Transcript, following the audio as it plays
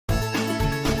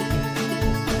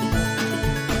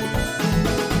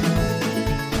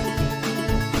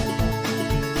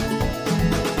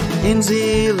in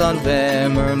Zeeland,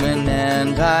 Vemmerman,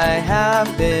 and I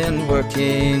have been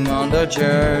working on the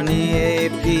journey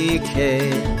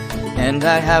APK. And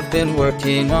I have been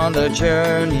working on the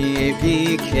journey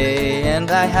APK.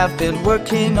 And I have been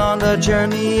working on the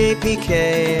journey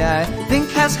APK. I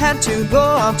think has had to go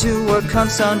off to work on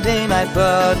Sunday night,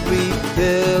 but we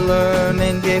Pillar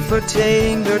and Gay for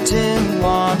Tangerton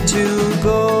want to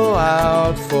go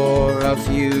out for a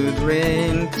few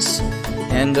drinks.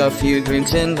 And a few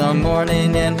drinks in the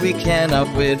morning, and we can up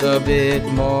with a bit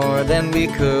more than we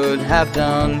could have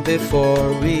done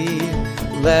before we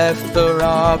left. The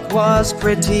rock was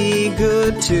pretty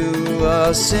good to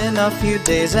us in a few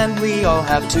days, and we all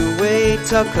have to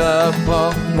wait a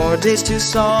couple more days to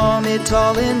song it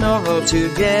all in a row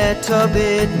to get a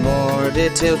bit more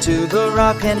detail to the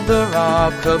rock and the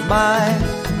rock of my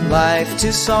life,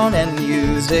 to song and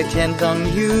music. And the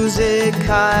music,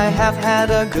 I have had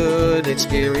a good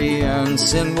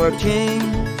experience in working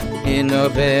in a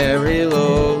very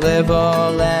low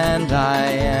level, and I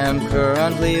am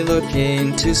currently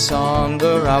looking to song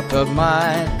the rock of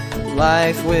my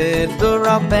life with the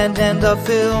rock band, and a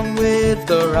film with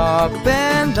the rock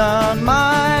band on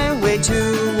my way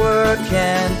to work.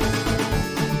 And